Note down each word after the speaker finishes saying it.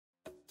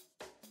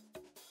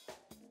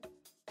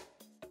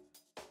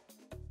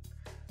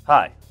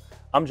Hi,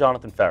 I'm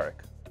Jonathan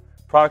Farrick,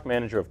 Product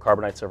Manager of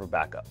Carbonite Server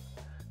Backup.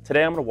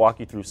 Today I'm going to walk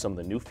you through some of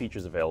the new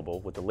features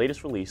available with the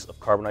latest release of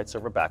Carbonite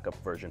Server Backup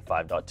version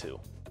 5.2.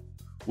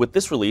 With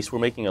this release, we're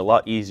making it a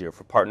lot easier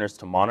for partners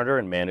to monitor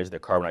and manage their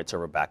Carbonite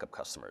Server Backup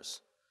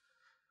customers.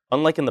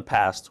 Unlike in the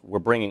past, we're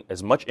bringing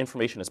as much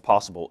information as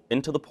possible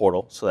into the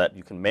portal so that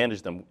you can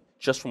manage them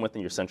just from within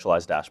your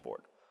centralized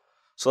dashboard.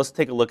 So let's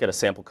take a look at a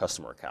sample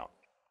customer account.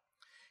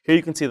 Here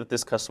you can see that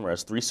this customer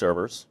has 3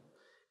 servers,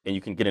 and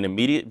you can get an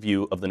immediate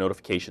view of the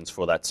notifications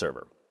for that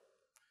server.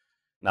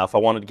 Now, if I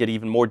wanted to get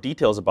even more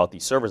details about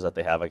these servers that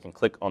they have, I can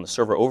click on the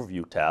Server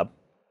Overview tab,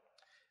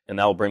 and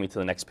that will bring me to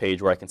the next page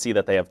where I can see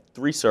that they have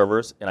 3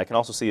 servers, and I can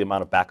also see the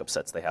amount of backup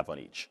sets they have on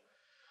each.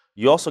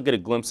 You also get a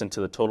glimpse into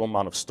the total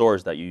amount of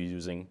storage that you're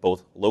using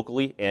both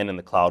locally and in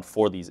the cloud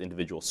for these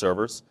individual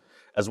servers,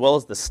 as well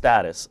as the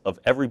status of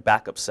every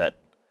backup set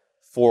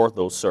for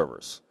those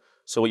servers.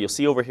 So what you'll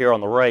see over here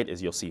on the right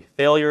is you'll see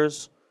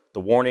failures, the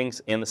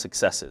warnings, and the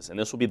successes. And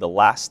this will be the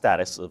last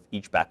status of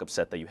each backup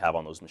set that you have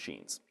on those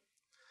machines.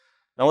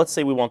 Now let's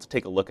say we want to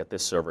take a look at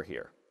this server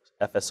here,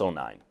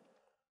 FS09.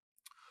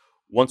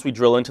 Once we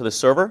drill into the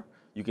server,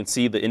 you can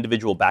see the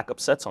individual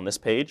backup sets on this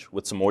page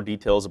with some more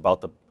details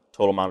about the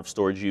total amount of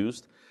storage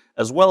used,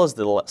 as well as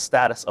the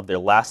status of their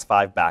last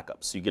 5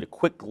 backups. So you get a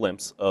quick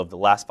glimpse of the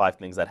last 5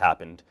 things that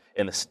happened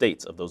and the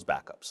states of those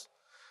backups.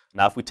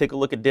 Now if we take a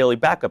look at daily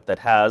backup that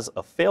has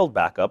a failed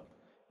backup,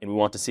 and we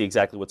want to see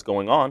exactly what's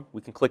going on, we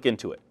can click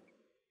into it.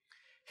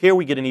 Here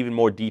we get an even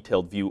more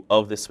detailed view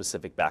of this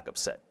specific backup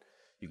set.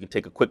 You can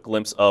take a quick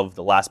glimpse of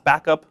the last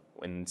backup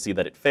and see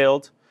that it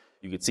failed.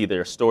 You can see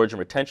their storage and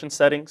retention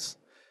settings,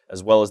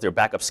 as well as their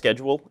backup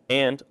schedule,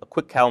 and a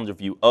quick calendar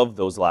view of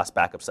those last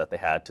backups that they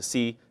had to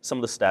see some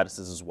of the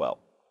statuses as well.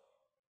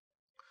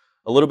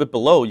 A little bit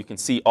below, you can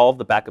see all of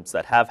the backups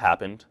that have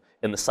happened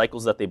and the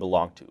cycles that they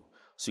belong to.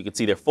 So you can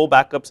see their full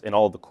backups and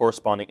all of the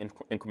corresponding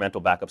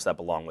incremental backups that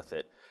belong with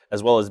it,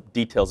 as well as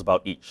details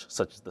about each,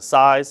 such as the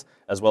size,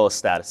 as well as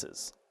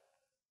statuses.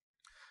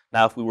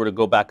 Now if we were to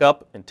go back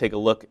up and take a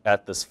look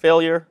at this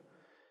failure,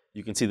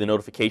 you can see the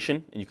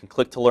notification, and you can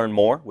click to learn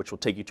more, which will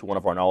take you to one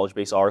of our knowledge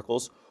base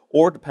articles,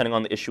 or depending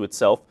on the issue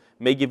itself,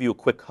 may give you a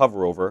quick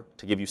hover over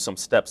to give you some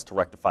steps to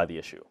rectify the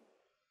issue.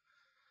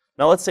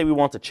 Now let's say we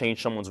want to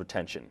change someone's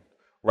retention.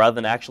 Rather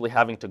than actually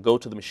having to go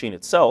to the machine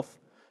itself,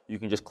 you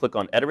can just click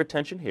on Edit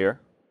Retention here,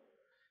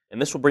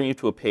 and this will bring you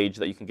to a page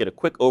that you can get a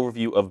quick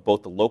overview of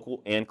both the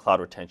local and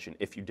cloud retention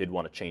if you did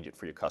want to change it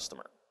for your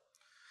customer.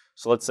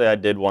 So let's say I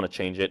did want to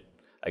change it.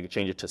 I could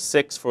change it to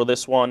 6 for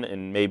this one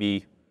and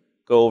maybe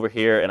go over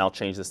here and I'll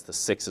change this to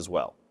 6 as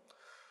well.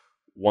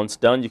 Once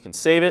done, you can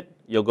save it.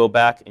 You'll go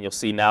back and you'll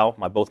see now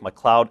both my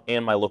cloud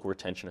and my local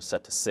retention are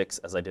set to 6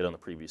 as I did on the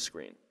previous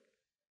screen.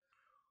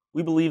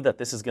 We believe that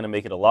this is going to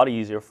make it a lot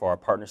easier for our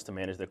partners to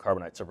manage their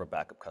Carbonite Server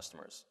Backup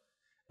customers.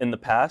 In the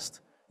past,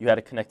 you had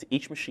to connect to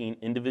each machine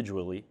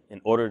individually in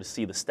order to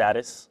see the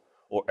status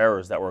or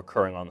errors that were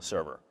occurring on the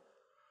server.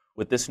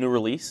 With this new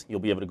release, you'll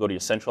be able to go to your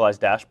centralized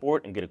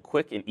dashboard and get a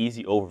quick and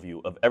easy overview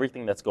of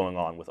everything that's going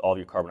on with all of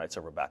your Carbonite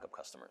Server Backup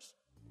customers.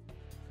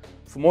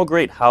 For more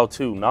great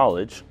how-to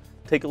knowledge,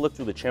 take a look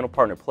through the channel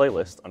partner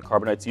playlist on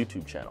Carbonite's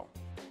YouTube channel.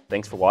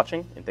 Thanks for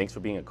watching, and thanks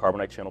for being a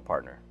Carbonite channel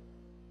partner.